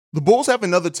The Bulls have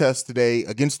another test today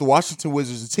against the Washington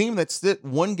Wizards, a team that sit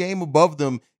one game above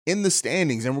them in the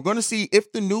standings. And we're going to see if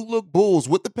the new look Bulls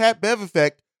with the Pat Bev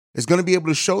effect is going to be able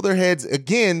to show their heads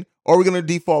again, or we're going to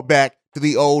default back to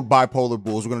the old bipolar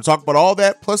Bulls. We're going to talk about all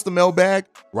that plus the mailbag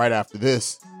right after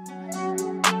this.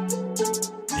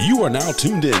 You are now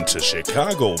tuned in to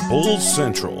Chicago Bulls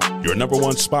Central, your number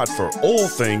one spot for all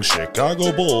things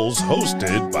Chicago Bulls,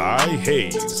 hosted by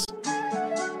Hayes.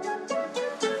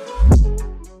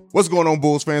 What's going on,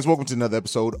 Bulls fans? Welcome to another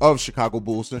episode of Chicago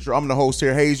Bulls Central. I'm the host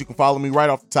here, Hayes. You can follow me right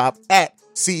off the top at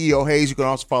CEO Hayes. You can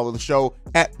also follow the show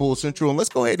at Bulls Central. And let's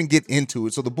go ahead and get into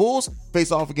it. So the Bulls face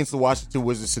off against the Washington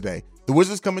Wizards today. The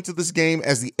Wizards come into this game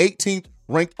as the 18th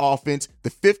ranked offense, the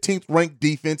 15th ranked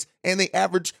defense, and they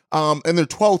average and they're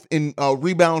 12th in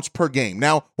rebounds per game.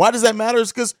 Now, why does that matter?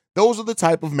 It's because those are the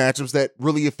type of matchups that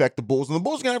really affect the Bulls. And the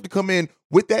Bulls are going to have to come in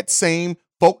with that same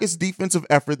focused defensive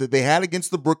effort that they had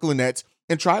against the Brooklyn Nets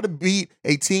and try to beat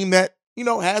a team that,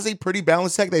 has a pretty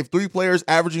balanced tech. They have three players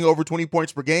averaging over 20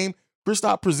 points per game.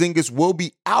 Kristaps Porzingis will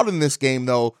be out in this game,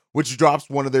 though, which drops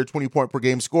one of their 20-point per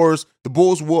game scorers. The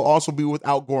Bulls will also be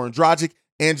without Goran Dragic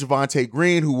and Javonte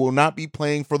Green, who will not be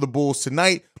playing for the Bulls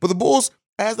tonight. But the Bulls,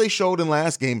 as they showed in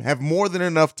last game, have more than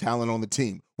enough talent on the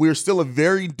team. We are still a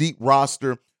very deep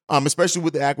roster, especially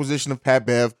with the acquisition of Pat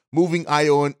Bev, moving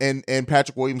Ayo and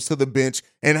Patrick Williams to the bench,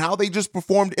 and how they just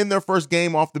performed in their first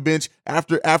game off the bench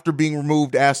after being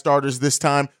removed as starters this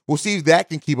time. We'll see if that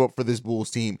can keep up for this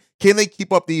Bulls team. Can they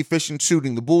keep up the efficient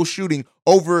shooting? The Bulls shooting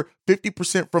over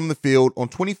 50% from the field on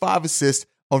 25 assists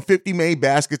on 50 made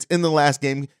baskets in the last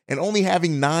game and only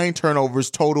having 9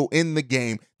 turnovers total in the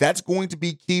game. That's going to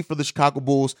be key for the Chicago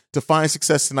Bulls to find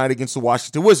success tonight against the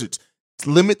Washington Wizards.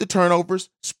 Limit the turnovers,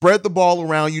 spread the ball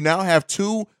around. You now have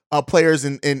two players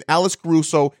in Alex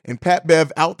Caruso and Pat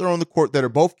Bev out there on the court that are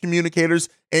both communicators,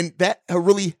 and that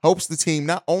really helps the team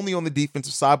not only on the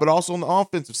defensive side, but also on the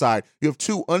offensive side. You have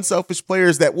two unselfish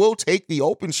players that will take the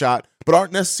open shot, but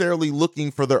aren't necessarily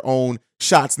looking for their own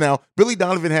shots. Now, Billy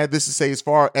Donovan had this to say as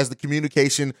far as the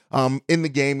communication in the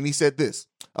game, and he said this: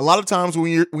 a lot of times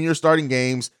when you're starting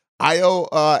games,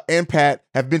 Ayo and Pat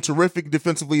have been terrific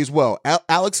defensively as well.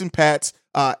 Alex and Pat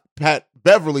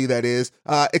Beverly, that is,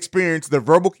 experience their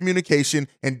verbal communication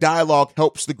and dialogue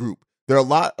helps the group. There's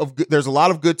a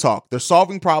lot of good talk. They're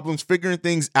solving problems, figuring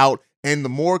things out, and the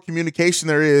more communication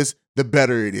there is, the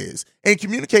better it is. And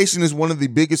communication is one of the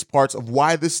biggest parts of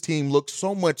why this team looks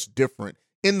so much different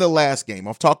in the last game.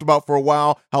 I've talked about for a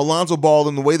while how Lonzo Ball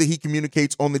and the way that he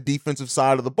communicates on the defensive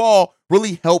side of the ball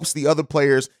really helps the other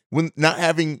players when not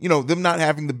having, them not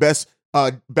having the best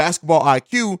basketball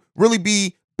IQ, really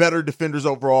be better defenders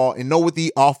overall and know what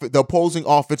the opposing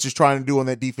offense is trying to do on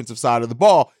that defensive side of the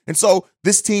ball. And so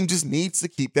this team just needs to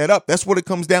keep that up. That's what it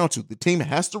comes down to. The team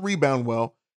has to rebound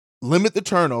well, limit the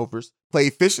turnovers, play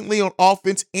efficiently on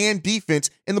offense and defense,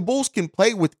 and the Bulls can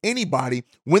play with anybody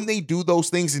when they do those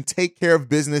things and take care of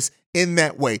business in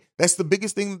that way. That's the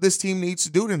biggest thing that this team needs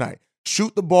to do tonight.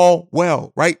 Shoot the ball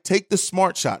well, right? Take the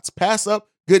smart shots. Pass up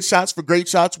good shots for great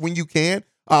shots when you can.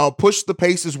 Push the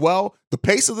pace as well. The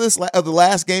pace of the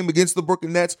last game against the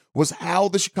Brooklyn Nets was how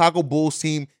the Chicago Bulls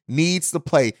team needs to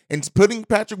play. And putting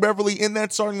Patrick Beverly in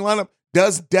that starting lineup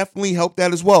does definitely help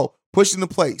that as well. Pushing the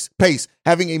pace,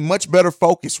 having a much better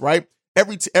focus, right?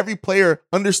 Every player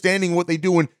understanding what they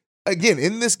do. And again,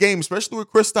 in this game, especially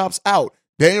with Kristaps out,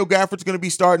 Daniel Gafford's going to be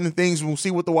starting things. We'll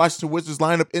see what the Washington Wizards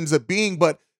lineup ends up being,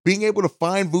 but being able to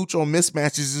find Vooch on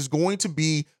mismatches is going to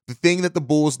be the thing that the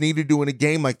Bulls need to do in a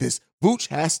game like this. Vooch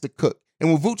has to cook.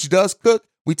 And when Vooch does cook,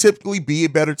 we typically be a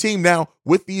better team. Now,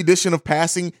 with the addition of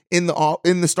passing in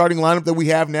the starting lineup that we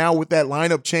have now with that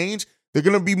lineup change, they're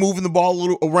going to be moving the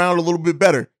ball around a little bit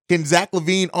better. Can Zach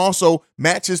LaVine also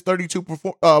match his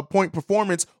 32-point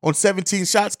performance on 17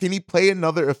 shots? Can he play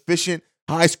another efficient,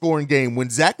 high-scoring game? When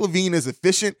Zach LaVine is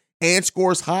efficient and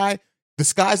scores high, the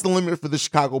sky's the limit for the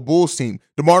Chicago Bulls team.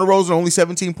 DeMar DeRozan only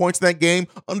 17 points in that game,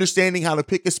 understanding how to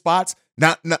pick his spots,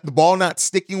 not the ball not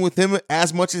sticking with him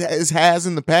as much as it has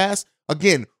in the past.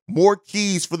 Again, more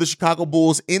keys for the Chicago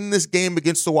Bulls in this game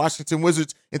against the Washington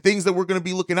Wizards and things that we're going to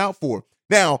be looking out for.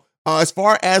 Now, as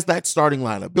far as that starting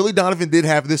lineup, Billy Donovan did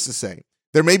have this to say.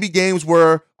 There may be games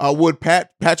where would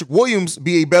Patrick Williams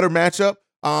be a better matchup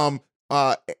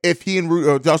if he and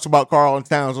Rudy, talks about Karl and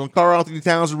Towns. When Karl Anthony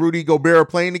Towns and Rudy Gobert are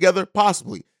playing together,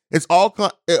 possibly. It's all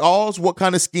what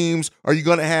kind of schemes are you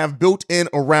going to have built in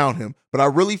around him. But I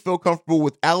really feel comfortable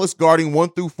with Alex guarding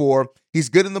 1 through 4. He's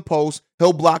good in the post.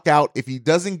 He'll block out. If he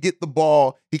doesn't get the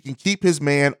ball, he can keep his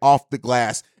man off the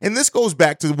glass. And this goes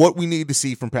back to what we need to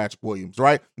see from Patrick Williams,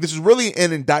 right? This is really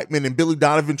an indictment in Billy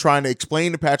Donovan trying to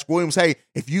explain to Patrick Williams, hey,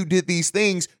 if you did these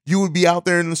things, you would be out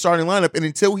there in the starting lineup. And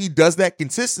until he does that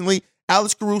consistently,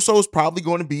 Alex Caruso is probably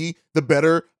going to be the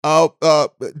better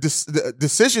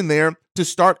decision there to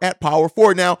start at power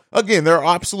forward. Now, again, there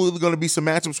are absolutely going to be some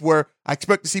matchups where I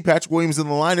expect to see Patrick Williams in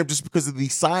the lineup just because of the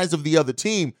size of the other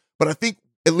team. But I think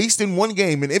at least in one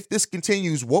game, and if this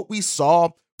continues, what we saw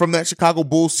from that Chicago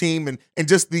Bulls team and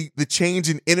just the change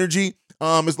in energy,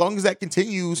 as long as that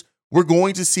continues, we're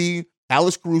going to see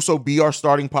Alex Caruso be our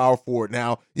starting power forward.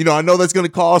 Now, I know that's going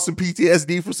to cause some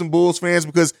PTSD for some Bulls fans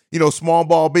because, small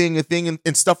ball being a thing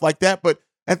and stuff like that. But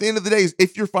at the end of the day,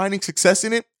 if you're finding success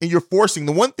in it and you're forcing,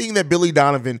 the one thing that Billy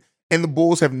Donovan and the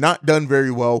Bulls have not done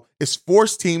very well is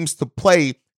force teams to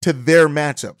play to their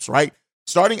matchups, right?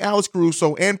 Starting Alex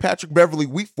Caruso and Patrick Beverley,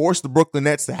 we forced the Brooklyn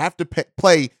Nets to have to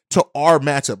play to our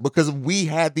matchup because we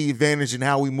had the advantage in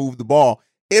how we moved the ball.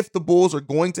 If the Bulls are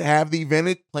going to have the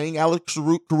advantage playing Alex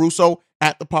Caruso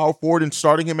at the power forward and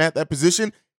starting him at that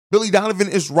position, Billy Donovan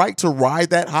is right to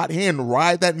ride that hot hand,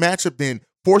 ride that matchup, then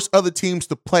force other teams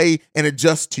to play and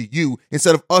adjust to you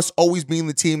instead of us always being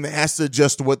the team that has to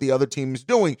adjust to what the other team is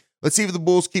doing. Let's see if the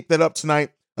Bulls keep that up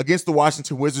tonight against the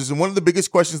Washington Wizards. And one of the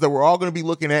biggest questions that we're all going to be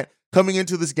looking at coming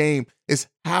into this game is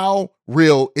how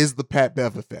real is the Pat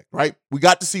Bev effect, right? We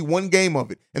got to see one game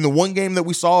of it, and the one game that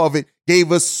we saw of it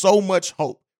gave us so much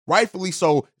hope. Rightfully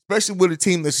so, especially with a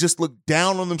team that's just looked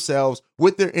down on themselves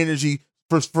with their energy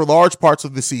for large parts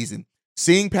of the season.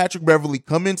 Seeing Patrick Beverley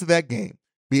come into that game,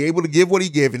 be able to give what he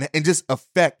gave and just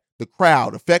affect the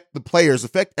crowd, affect the players,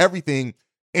 affect everything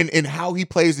and how he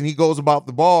plays and he goes about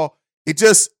the ball, it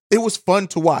was fun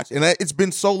to watch. And it's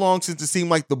been so long since it seemed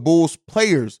like the Bulls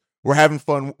players were having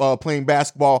fun playing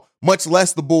basketball, much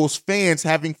less the Bulls fans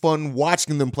having fun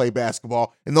watching them play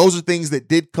basketball. And those are things that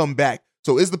did come back.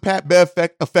 So is the Pat Bev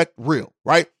effect real,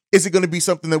 right? Is it going to be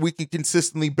something that we can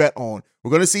consistently bet on?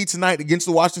 We're going to see tonight against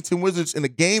the Washington Wizards in a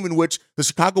game in which the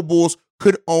Chicago Bulls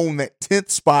could own that 10th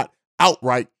spot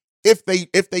outright if they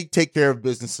take care of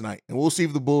business tonight. And we'll see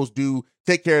if the Bulls do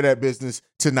take care of that business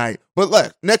tonight.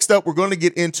 But next up, we're going to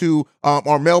get into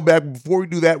our mailbag. Before we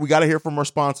do that, we got to hear from our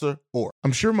sponsor, Aura.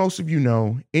 I'm sure most of you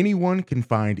know anyone can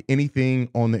find anything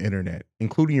on the internet,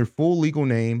 including your full legal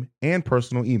name and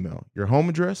personal email, your home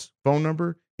address, phone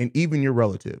number, and even your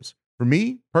relatives. For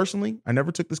me, personally, I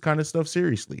never took this kind of stuff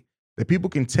seriously, that people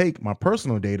can take my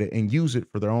personal data and use it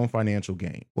for their own financial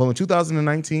gain. Well, in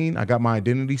 2019, I got my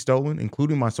identity stolen,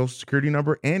 including my social security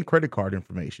number and credit card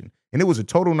information. And it was a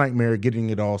total nightmare getting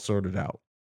it all sorted out.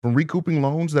 From recouping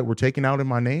loans that were taken out in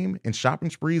my name and shopping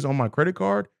sprees on my credit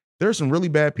card, there are some really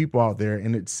bad people out there,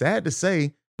 and it's sad to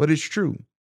say, but it's true.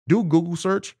 Do a Google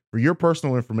search for your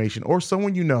personal information or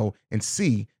someone you know and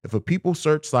see if a people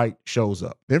search site shows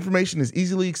up. The information is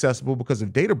easily accessible because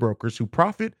of data brokers who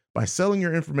profit by selling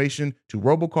your information to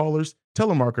robocallers,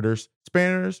 telemarketers,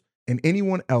 spammers, and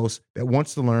anyone else that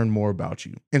wants to learn more about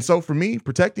you. And so for me,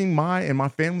 protecting my and my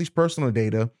family's personal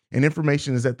data and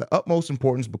information is at the utmost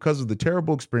importance because of the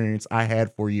terrible experience I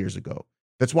had 4 years ago.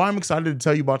 That's why I'm excited to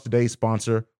tell you about today's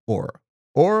sponsor, Aura.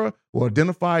 Aura will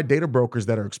identify data brokers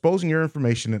that are exposing your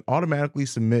information and automatically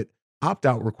submit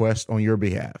opt-out requests on your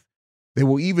behalf. They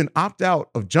will even opt out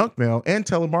of junk mail and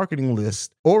telemarketing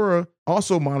lists. Aura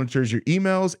also monitors your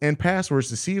emails and passwords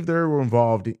to see if they were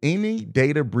involved in any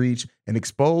data breach and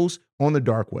exposed on the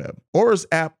dark web. Aura's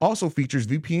app also features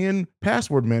VPN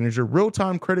password manager,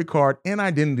 real-time credit card and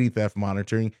identity theft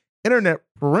monitoring, internet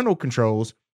parental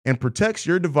controls, and protects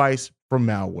your device from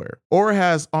malware. Aura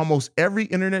has almost every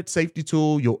internet safety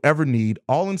tool you'll ever need,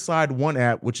 all inside one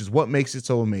app, which is what makes it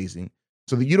so amazing,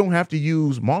 so that you don't have to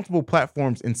use multiple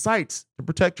platforms and sites to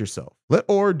protect yourself. Let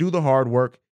Aura do the hard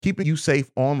work, keeping you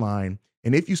safe online.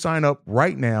 And if you sign up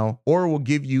right now, Aura will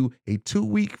give you a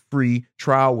 2-week free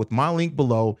trial with my link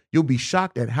below. You'll be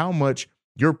shocked at how much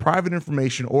your private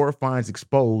information Aura finds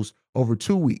exposed over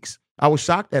 2 weeks. I was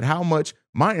shocked at how much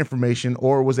my information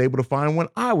Aura was able to find when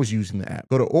I was using the app.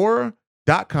 Go to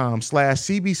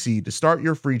aura.com/CBC to start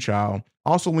your free trial.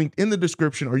 Also linked in the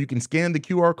description, or you can scan the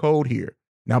QR code here.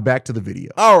 Now back to the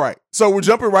video. All right, so we're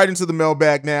jumping right into the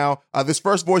mailbag now. This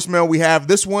first voicemail we have,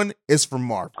 this one is from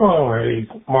Mark. What's going on, Hayes?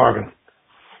 Marvin.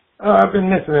 I've been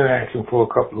missing in action for a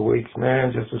couple of weeks,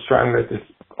 man. Just was trying to let this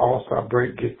All-Star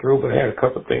break get through, but I had a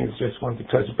couple of things just wanted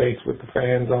to touch base with the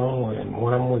fans on, and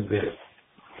one of them was this.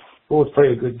 Bulls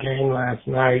played a good game last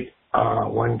night.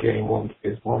 One game won't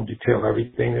detail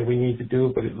everything that we need to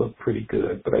do, but it looked pretty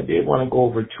good. But I did want to go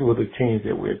over two of the teams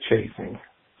that we're chasing,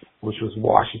 which was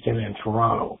Washington and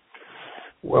Toronto.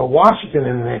 Well, Washington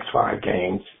in the next 5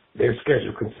 games, their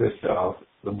schedule consists of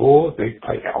the Bulls. They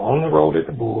play on the road at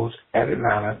the Bulls, at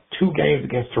Atlanta, 2 games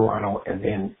against Toronto, and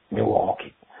then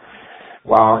Milwaukee.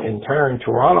 While in turn,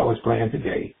 Toronto is playing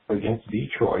today against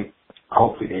Detroit.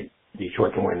 Hopefully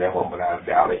Detroit can win that one, but I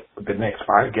doubt it. But the next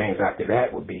 5 games after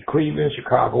that would be Cleveland,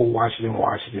 Chicago,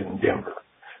 Washington, and Denver.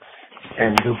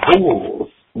 And the Bulls'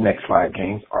 next 5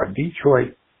 games are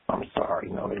Detroit. I'm sorry,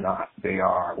 no, they're not. They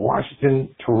are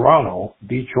Washington, Toronto,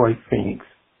 Detroit, Phoenix,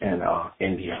 and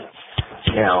Indiana.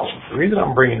 Now, the reason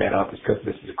I'm bringing that up is because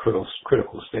this is a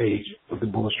critical stage with the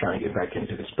Bulls trying to get back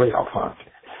into this playoff hunt.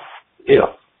 If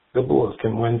the Bulls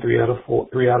can win 3 out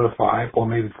of 5, or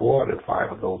maybe 4 out of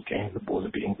 5 of those games, the Bulls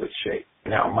will be in good shape.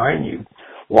 Now, mind you,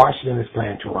 Washington is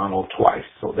playing Toronto twice,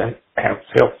 so that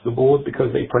helps the Bulls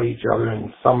because they play each other,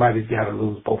 and somebody's got to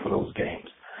lose both of those games.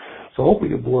 So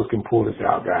hopefully the Bulls can pull this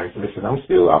out, guys. Listen, I'm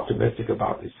still optimistic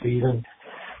about this season.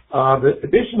 The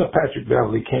addition of Patrick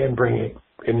Beverley can bring an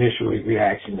initial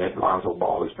reaction that Lonzo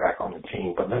Ball is back on the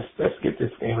team, but let's get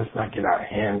this game. Let's not get out of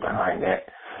hand behind that.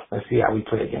 Let's see how we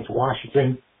play against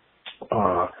Washington.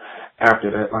 After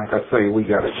that, like I say, we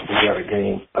got a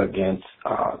game against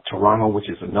Toronto, which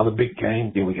is another big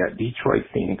game. Then we got Detroit,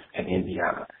 Phoenix, and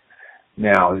Indiana.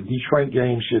 Now, the Detroit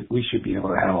game, we should be able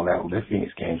to handle that one. That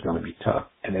Phoenix game is going to be tough.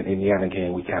 And that Indiana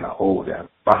game, we kind of owe them.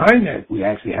 Behind that, we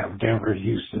actually have Denver,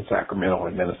 Houston, Sacramento,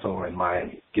 and Minnesota, and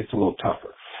Miami. It gets a little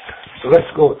tougher. So let's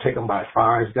go take them by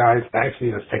 5s, guys.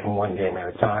 Actually, let's take them 1 game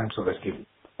at a time. So let's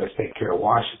take care of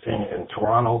Washington and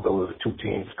Toronto. Those are the 2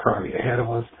 teams currently ahead of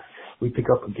us. We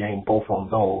pick up a game both on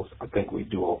those, I think we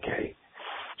do okay.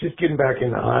 Just getting back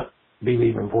in the hunt. Be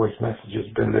leaving voice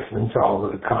messages. Been listening to all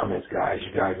of the comments, guys.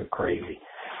 You guys are crazy.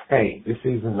 Hey, this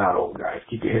season's not over, guys.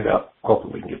 Keep your head up.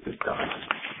 Hopefully we can get this done.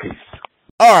 Peace.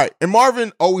 All right. And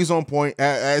Marvin, always on point,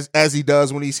 as he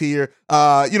does when he's here.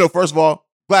 First of all,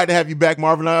 glad to have you back,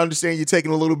 Marvin. I understand you're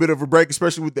taking a little bit of a break,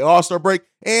 especially with the All-Star break,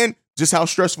 and just how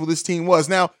stressful this team was.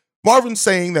 Now, Marvin's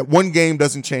saying that 1 game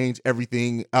doesn't change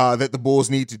everything that the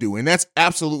Bulls need to do, and that's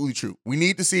absolutely true. We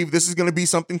need to see if this is going to be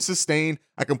something sustained.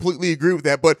 I completely agree with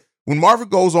that, but when Marvin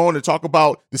goes on to talk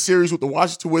about the series with the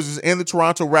Washington Wizards and the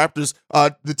Toronto Raptors,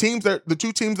 the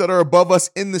 2 teams that are above us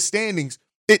in the standings,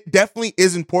 it definitely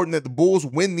is important that the Bulls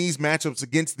win these matchups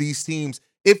against these teams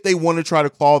if they want to try to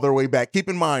claw their way back. Keep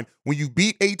in mind, when you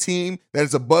beat a team that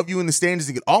is above you in the standings,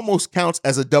 it almost counts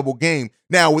as a double game.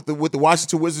 Now, with the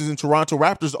Washington Wizards and Toronto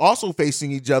Raptors also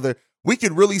facing each other, we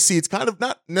could really see it's kind of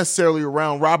not necessarily a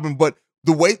round robin, but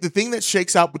the thing that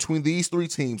shakes out between these 3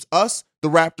 teams, us, the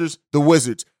Raptors, the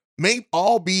Wizards, may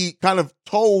all be kind of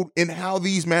told in how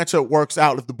these matchup works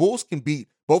out. If the Bulls can beat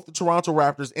both the Toronto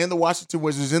Raptors and the Washington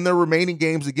Wizards in their remaining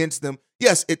games against them,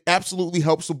 yes, it absolutely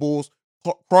helps the Bulls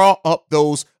crawl up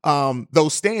those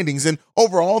standings. And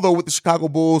overall, though, with the Chicago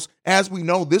Bulls, as we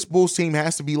know, this Bulls team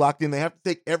has to be locked in. They have to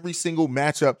take every single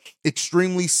matchup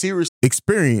extremely seriously.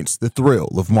 Experience the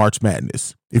thrill of March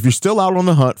Madness. If you're still out on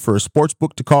the hunt for a sports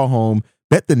book to call home,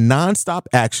 bet the nonstop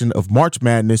action of March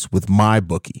Madness with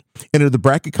MyBookie. Enter the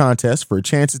bracket contest for a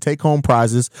chance to take home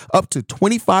prizes up to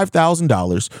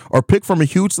 $25,000 or pick from a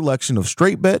huge selection of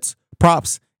straight bets,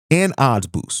 props, and odds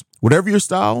boosts. Whatever your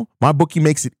style, MyBookie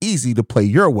makes it easy to play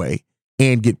your way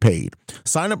and get paid.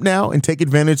 Sign up now and take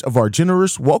advantage of our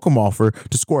generous welcome offer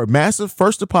to score a massive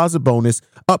first deposit bonus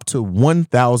up to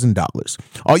 $1,000.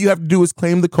 All you have to do is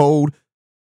claim the code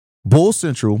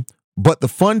BULLCENTRAL. But the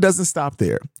fun doesn't stop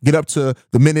there. Get up to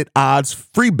the minute odds,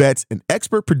 free bets, and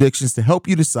expert predictions to help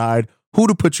you decide who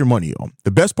to put your money on. The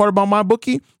best part about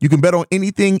MyBookie, you can bet on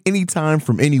anything, anytime,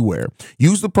 from anywhere.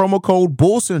 Use the promo code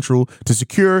BULLCENTRAL to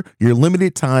secure your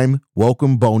limited time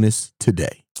welcome bonus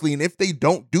today. And if they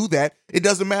don't do that, it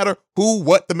doesn't matter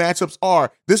what the matchups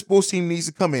are. This Bulls team needs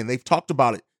to come in. They've talked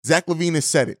about it. Zach LaVine has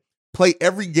said it. Play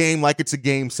every game like it's a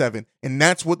game 7. And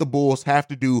that's what the Bulls have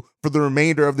to do for the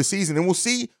remainder of the season. And we'll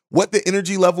see what the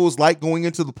energy level is like going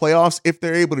into the playoffs if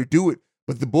they're able to do it.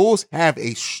 But the Bulls have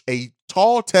a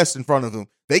tall test in front of them.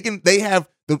 They have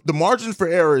the margin for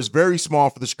error is very small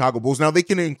for the Chicago Bulls. Now they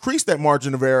can increase that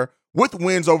margin of error with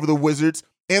wins over the Wizards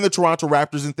and the Toronto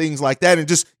Raptors and things like that, and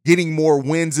just getting more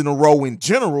wins in a row in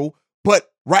general.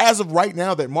 But as of right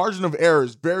now, that margin of error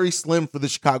is very slim for the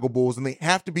Chicago Bulls, and they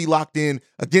have to be locked in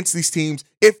against these teams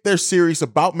if they're serious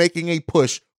about making a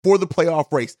push for the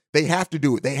playoff race. They have to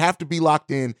do it. They have to be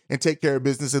locked in and take care of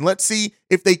business, and let's see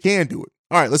if they can do it.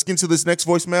 All right, let's get into this next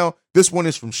voicemail. This one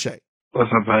is from Shay.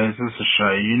 What's up, guys? This is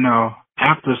Shay.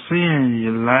 After seeing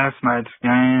your last night's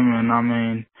game, and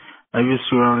maybe it's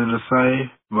too early to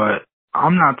say, but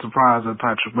I'm not surprised that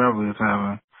Patrick Beverley is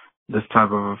having this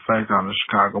type of effect on the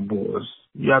Chicago Bulls.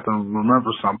 You have to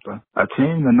remember something. A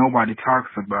team that nobody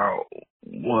talks about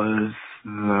was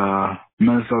the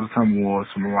Minnesota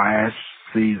Timberwolves from last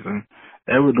season.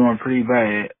 They were doing pretty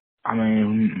bad. I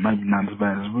mean, maybe not as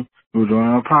bad as we were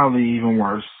doing, probably even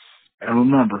worse. And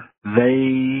remember,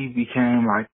 they became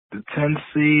like the 10th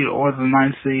seed or the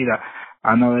 9th seed.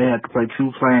 I know they had to play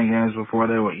 2 playing games before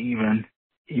they were even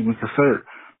considered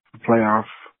for playoff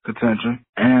contention.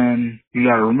 And you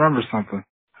got to remember something.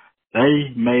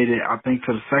 They made it, I think,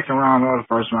 to the second round or the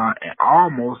first round and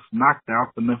almost knocked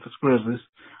out the Memphis Grizzlies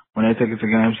when they took it to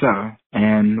Game 7.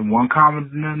 And one common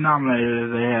denominator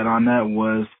they had on that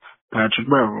was Patrick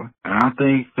Beverley. And I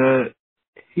think that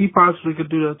he possibly could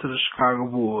do that to the Chicago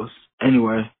Bulls.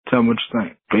 Anyway, tell me what you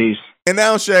think. Peace. And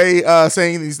now Shay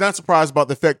saying he's not surprised about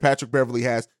the effect Patrick Beverley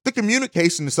has. The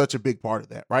communication is such a big part of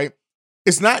that, right?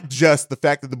 It's not just the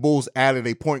fact that the Bulls added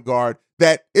a point guard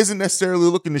that isn't necessarily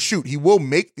looking to shoot. He will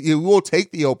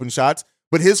take the open shots,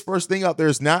 but his first thing out there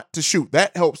is not to shoot.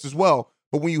 That helps as well.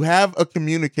 But when you have a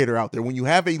communicator out there, when you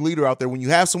have a leader out there, when you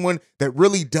have someone that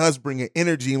really does bring an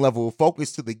energy and level of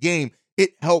focus to the game,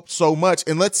 it helps so much.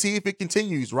 And let's see if it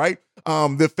continues, right?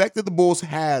 The effect that the Bulls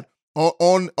had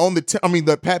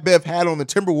that Pat Bev had on the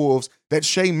Timberwolves that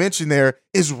Shay mentioned there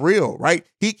is real, right?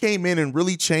 He came in and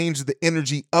really changed the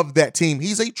energy of that team.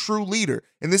 He's a true leader.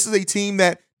 And this is a team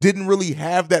that didn't really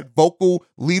have that vocal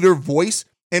leader voice.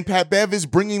 And Pat Bev is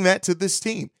bringing that to this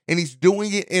team. And he's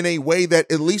doing it in a way that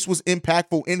at least was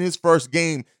impactful in his first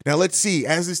game. Now let's see,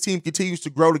 as this team continues to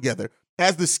grow together,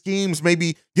 as the schemes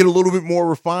maybe get a little bit more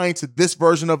refined to this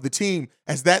version of the team,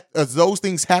 as those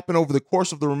things happen over the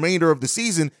course of the remainder of the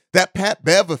season, that Pat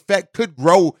Bev effect could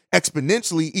grow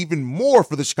exponentially even more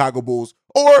for the Chicago Bulls.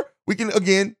 Or we can,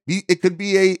 again, it could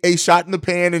be a shot in the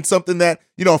pan and something that,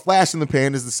 a flash in the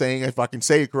pan is the saying, if I can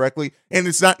say it correctly, and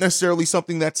it's not necessarily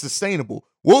something that's sustainable.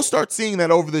 We'll start seeing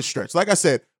that over this stretch. Like I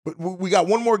said, but we got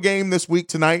one more game this week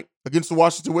tonight against the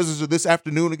Washington Wizards, or this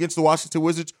afternoon against the Washington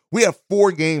Wizards. We have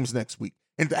 4 games next week.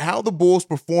 And how the Bulls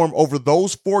perform over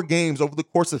those 4 games over the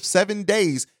course of 7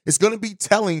 days is going to be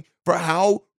telling for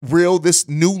how real this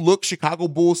new look Chicago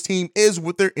Bulls team is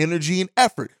with their energy and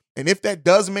effort. And if that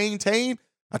does maintain,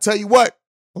 I tell you what,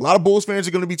 a lot of Bulls fans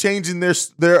are going to be changing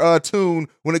their tune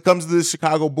when it comes to this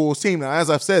Chicago Bulls team. Now,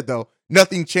 as I've said, though,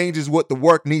 nothing changes what the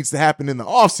work needs to happen in the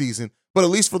offseason. But at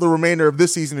least for the remainder of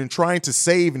this season and trying to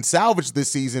save and salvage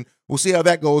this season, we'll see how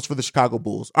that goes for the Chicago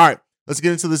Bulls. All right, let's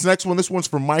get into this next one. This one's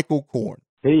from Michael Korn.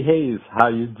 Hey, Hayes, how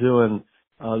you doing?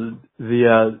 I'm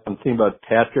thinking about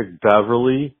Patrick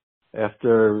Beverley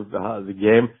after the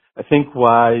game. I think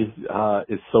why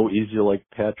it's so easy to like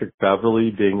Patrick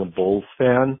Beverley, being a Bulls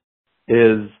fan,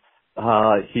 is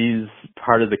he's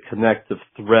part of the connective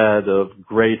thread of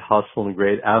great hustle and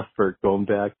great effort going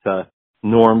back to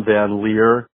Norm Van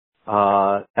Leer,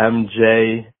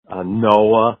 MJ,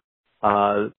 Noah.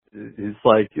 He's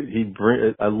like,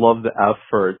 I love the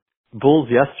effort. Bulls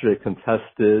yesterday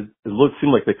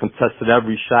seemed like they contested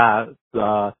every shot,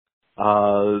 not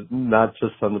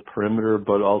just on the perimeter,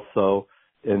 but also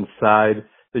inside,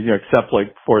 except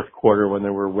like fourth quarter when they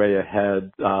were way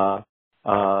ahead.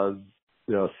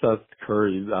 Seth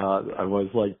Curry, I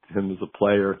always liked him as a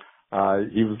player.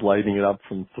 He was lighting it up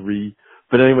from 3.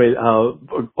 But anyway,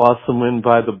 awesome win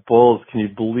by the Bulls. Can you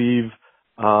believe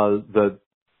that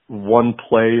one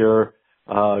player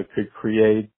could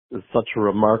create such a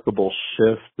remarkable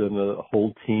shift in the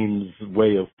whole team's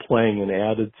way of playing and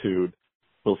attitude?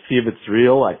 We'll see if it's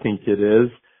real. I think it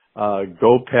is.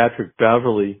 Go Patrick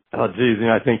Beverley. Oh, geez,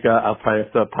 I think I'll probably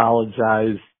have to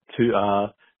apologize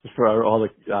for all the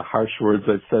harsh words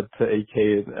I've said to AK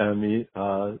and Emmy,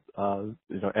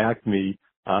 Acme,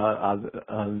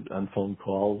 on phone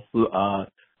calls. Got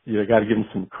to give him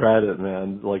some credit,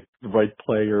 man. Like, the right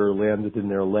player landed in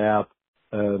their lap.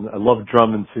 And I love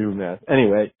Drummond too, man.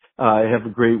 Anyway, have a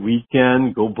great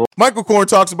weekend. Go Bulls. Michael Korn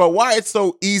talks about why it's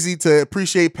so easy to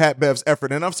appreciate Pat Bev's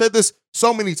effort. And I've said this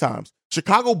so many times.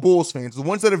 Chicago Bulls fans, the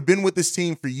ones that have been with this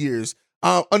team for years,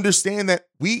 understand that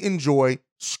we enjoy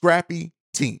scrappy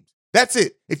teams. That's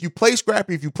it. If you play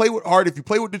scrappy, if you play with heart, if you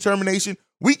play with determination,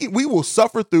 we will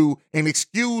suffer through and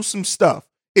excuse some stuff.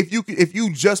 If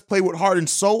you just play with heart, and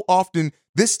so often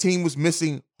this team was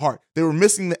missing heart. They were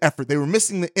missing the effort. They were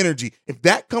missing the energy. If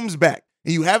that comes back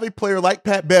and you have a player like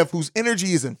Pat Bev whose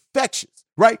energy is infectious,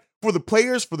 right? For the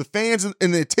players, for the fans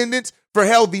and the attendants, for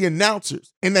hell, the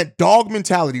announcers, and that dog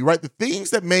mentality, right? The things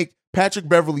that make Patrick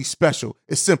Beverley special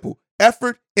is simple: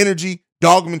 effort, energy,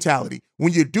 dog mentality.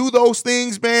 When you do those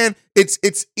things, man,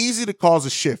 it's easy to cause a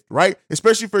shift, right?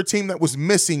 Especially for a team that was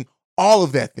missing all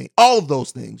of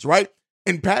those things, right?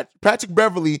 And Patrick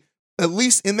Beverley, at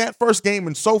least in that first game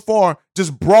and so far,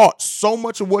 just brought so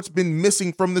much of what's been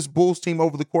missing from this Bulls team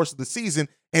over the course of the season,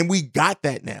 and we got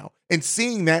that now. And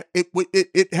seeing that,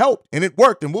 it helped, and it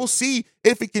worked, and we'll see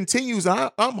if it continues.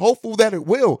 I'm hopeful that it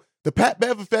will. The Pat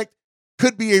Bev effect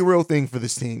could be a real thing for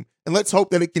this team, and let's hope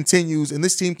that it continues, and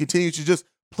this team continues to just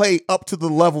play up to the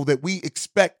level that we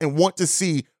expect and want to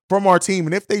see from our team.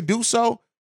 And if they do so,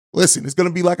 listen, it's going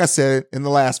to be, like I said in the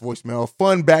last voicemail, a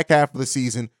fun back half of the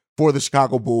season for the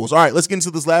Chicago Bulls. All right, let's get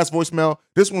into this last voicemail.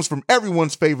 This one's from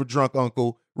everyone's favorite drunk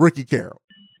uncle, Ricky Carroll.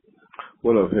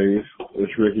 What up, Hayes?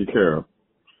 It's Ricky Carroll.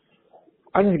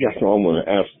 I just got something I want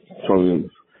to ask some of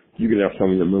them. You can ask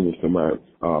some of the members of my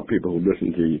people who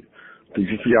listen to you. Did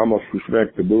you see how much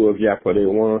respect the Bulls got for they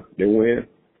win?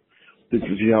 Did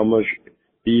you see how much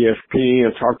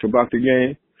ESPN talked about the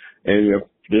game? And if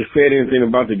they said anything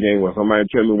about the game, well, somebody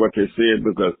tell me what they said,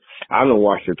 because I done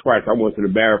watched it twice. I went to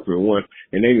the bathroom once,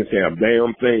 and they didn't say a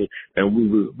damn thing, and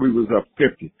we was up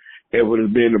 50. It would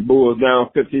have been the Bulls down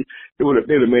 50.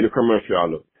 They'd have made a commercial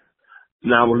out of it.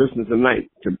 Now I was listening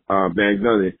tonight to Van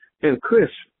Gundy and Chris.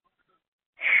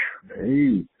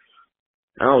 I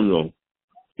don't know.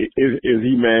 Is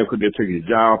he mad because they took his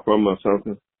job from him or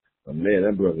something? But man,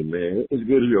 that brother, man, it's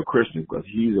good to be a Christian, because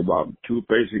he's about too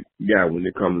basic guy when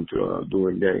it comes to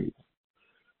doing games.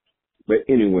 But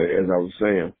anyway, as I was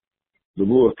saying, the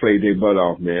Bulls played their butt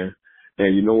off, man.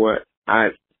 And you know what? I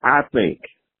think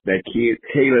that kid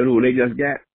Taylor, who they just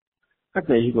got, I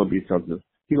think he's gonna be something.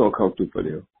 He's gonna come through for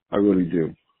them. I really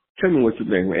do. Tell me what you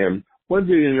think, man. What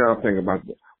do y'all think about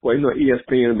that? Well, you know,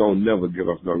 ESPN don't never give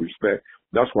us no respect.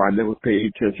 That's why I never pay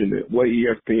attention to what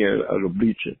ESPN or the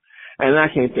bleacher. And I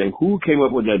can't think who came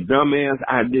up with that dumbass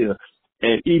idea.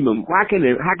 And even how can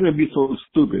it be so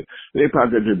stupid? They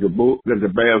probably that the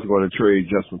Bears are going to trade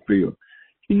Justin Fields.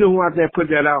 You know who out there put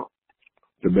that out?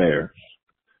 The Bears.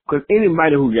 Because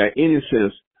anybody who got any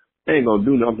sense ain't gonna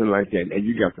do nothing like that. And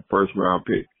you got the first round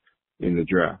pick in the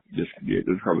draft this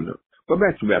coming up. But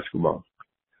back to basketball.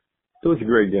 It was a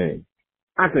great game.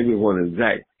 I think it was one of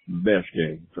Zach's best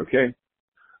games. Okay.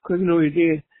 Because you know what he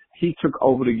did? He took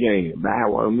over the game.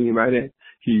 What I mean by that,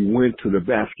 he went to the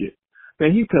basket.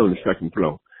 Man, he played on the second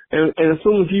floor. And as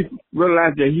soon as he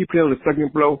realized that he played on the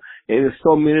second floor and there's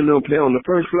so many of them play on the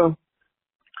first floor,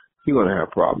 he's going to have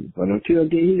problems. But until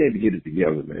then, he need to get it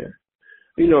together, man.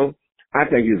 You know, I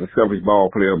think he's a selfish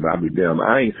ball player, but I'll be damn.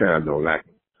 I ain't saying I don't like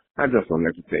him. I just don't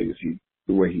like the things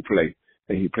the way he played,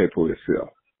 and he played for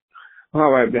himself. All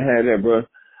right, behind that, bro,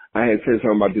 I had said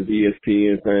something about this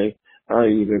ESPN thing. I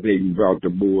ain't even think they brought the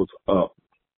Bulls up.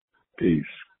 Peace.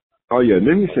 Oh, yeah,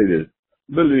 let me say this.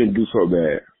 Billy didn't do so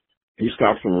bad. He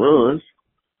stopped some runs,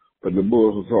 but the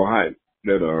Bulls were so hot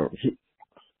that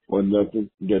wasn't nothing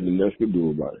that the Nets could do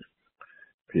about it.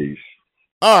 Peace.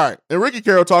 All right. And Ricky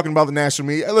Carroll talking about the national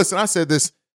media. Hey, listen, I said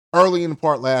this early in the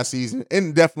part last season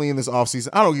and definitely in this offseason.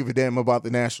 I don't give a damn about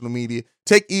the national media.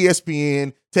 Take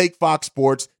ESPN, take Fox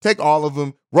Sports, take all of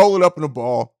them, roll it up in a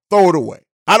ball, throw it away.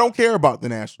 I don't care about the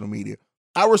national media.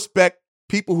 I respect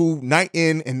people who night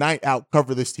in and night out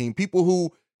cover this team, people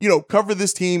who, cover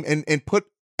this team and put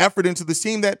effort into this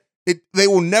team that they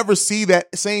will never see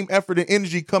that same effort and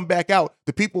energy come back out.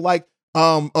 The people like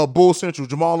Bull Central,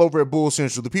 Jamal over at Bull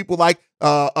Central, the people like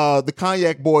the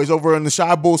Cognac Boys over on the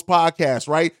Shy Bulls podcast,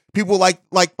 right? People like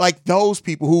those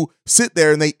people who sit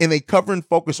there and they cover and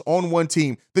focus on one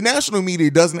team. The national media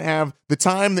doesn't have the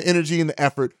time, the energy, and the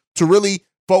effort to really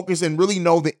focus and really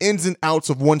know the ins and outs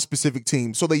of one specific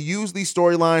team. So they use these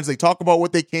storylines, they talk about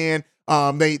what they can.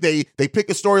 They pick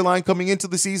a storyline coming into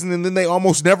the season, and then they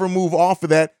almost never move off of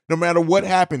that no matter what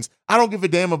happens. I don't give a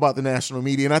damn about the national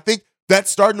media, and I think that's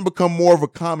starting to become more of a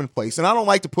commonplace. And I don't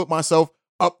like to put myself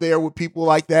up there with people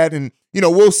like that. And,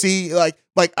 we'll see. Like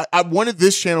I wanted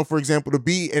this channel, for example, to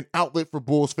be an outlet for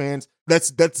Bulls fans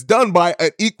that's done by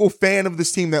an equal fan of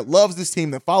this team, that loves this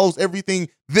team, that follows everything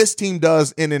this team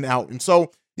does in and out. And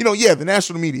so, the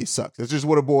national media sucks. That's just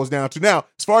what it boils down to. Now,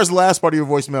 as far as the last part of your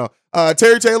voicemail,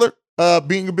 Terry Taylor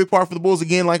being a big part for the Bulls,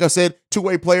 again, like I said,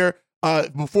 two-way player.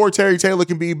 Before Terry Taylor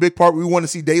can be a big part, we want to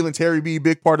see Dalen Terry be a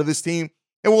big part of this team,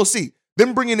 and we'll see.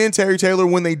 Them bringing in Terry Taylor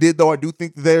when they did, though, I do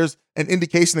think that there's an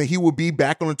indication that he will be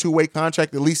back on a two-way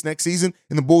contract at least next season,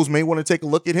 and the Bulls may want to take a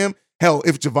look at him. Hell,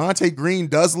 if Javonte Green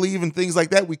does leave and things like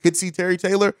that, we could see Terry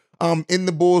Taylor in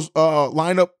the Bulls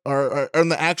lineup or on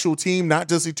the actual team, not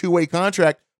just a two-way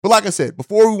contract. But like I said,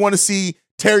 before we want to see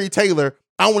Terry Taylor,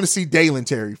 I want to see Dalen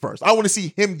Terry first. I want to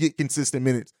see him get consistent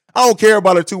minutes. I don't care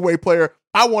about a two-way player.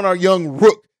 I want our young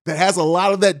rook that has a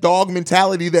lot of that dog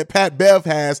mentality that Pat Bev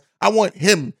has. I want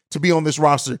him to be on this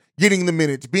roster, getting the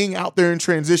minutes, being out there in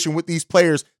transition with these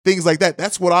players, things like that.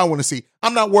 That's what I want to see.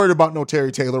 I'm not worried about no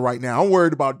Terry Taylor right now. I'm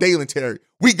worried about Dalen Terry.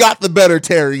 We got the better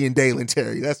Terry in Dalen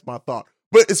Terry. That's my thought.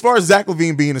 But as far as Zach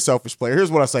LaVine being a selfish player,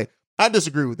 here's what I say. I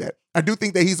disagree with that. I do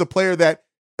think that he's a player that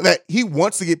he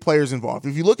wants to get players involved.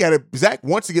 If you look at it, Zach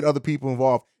wants to get other people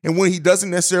involved. And when he doesn't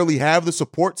necessarily have the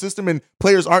support system and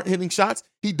players aren't hitting shots,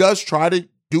 he does try to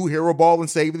do hero ball and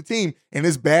save the team. And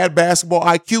his bad basketball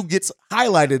IQ gets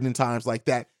highlighted in times like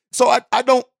that. So I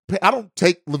don't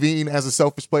take LaVine as a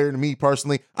selfish player to me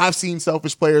personally. I've seen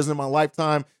selfish players in my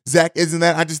lifetime. Zach isn't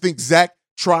that. I just think Zach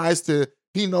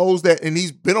he knows that, and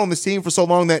he's been on this team for so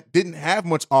long that didn't have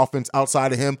much offense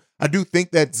outside of him. I do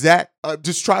think that Zach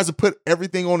just tries to put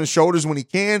everything on his shoulders when he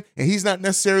can, and he's not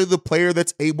necessarily the player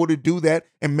that's able to do that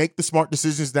and make the smart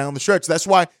decisions down the stretch. That's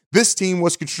why this team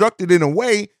was constructed in a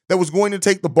way that was going to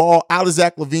take the ball out of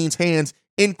Zach LaVine's hands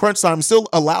in crunch time and still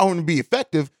allow him to be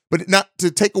effective, but not to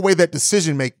take away that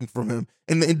decision-making from him.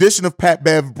 And the addition of Pat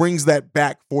Bev brings that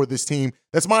back for this team.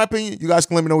 That's my opinion. You guys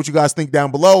can let me know what you guys think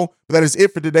down below. But that is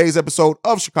it for today's episode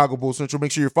of Chicago Bulls Central.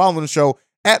 Make sure you're following the show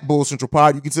at Bulls Central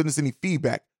Pod. You can send us any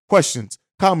feedback, questions,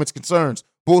 comments, concerns,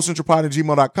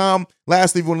 bullcentralpod@gmail.com.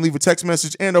 Lastly, if you want to leave a text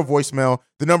message and or voicemail,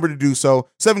 the number to do so,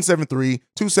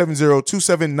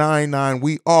 773-270-2799.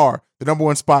 We are the number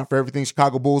one spot for everything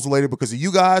Chicago Bulls related because of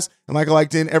you guys. And like I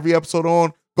like to end every episode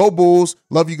on, go Bulls.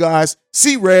 Love you guys.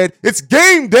 See red. It's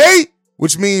game day,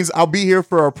 which means I'll be here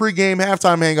for our pregame,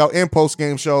 halftime hangout, and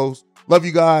postgame shows. Love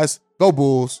you guys. Go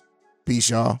Bulls. Peace,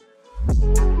 y'all.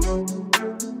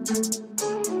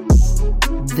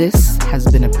 This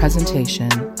has been a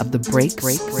presentation of the Break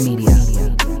Media.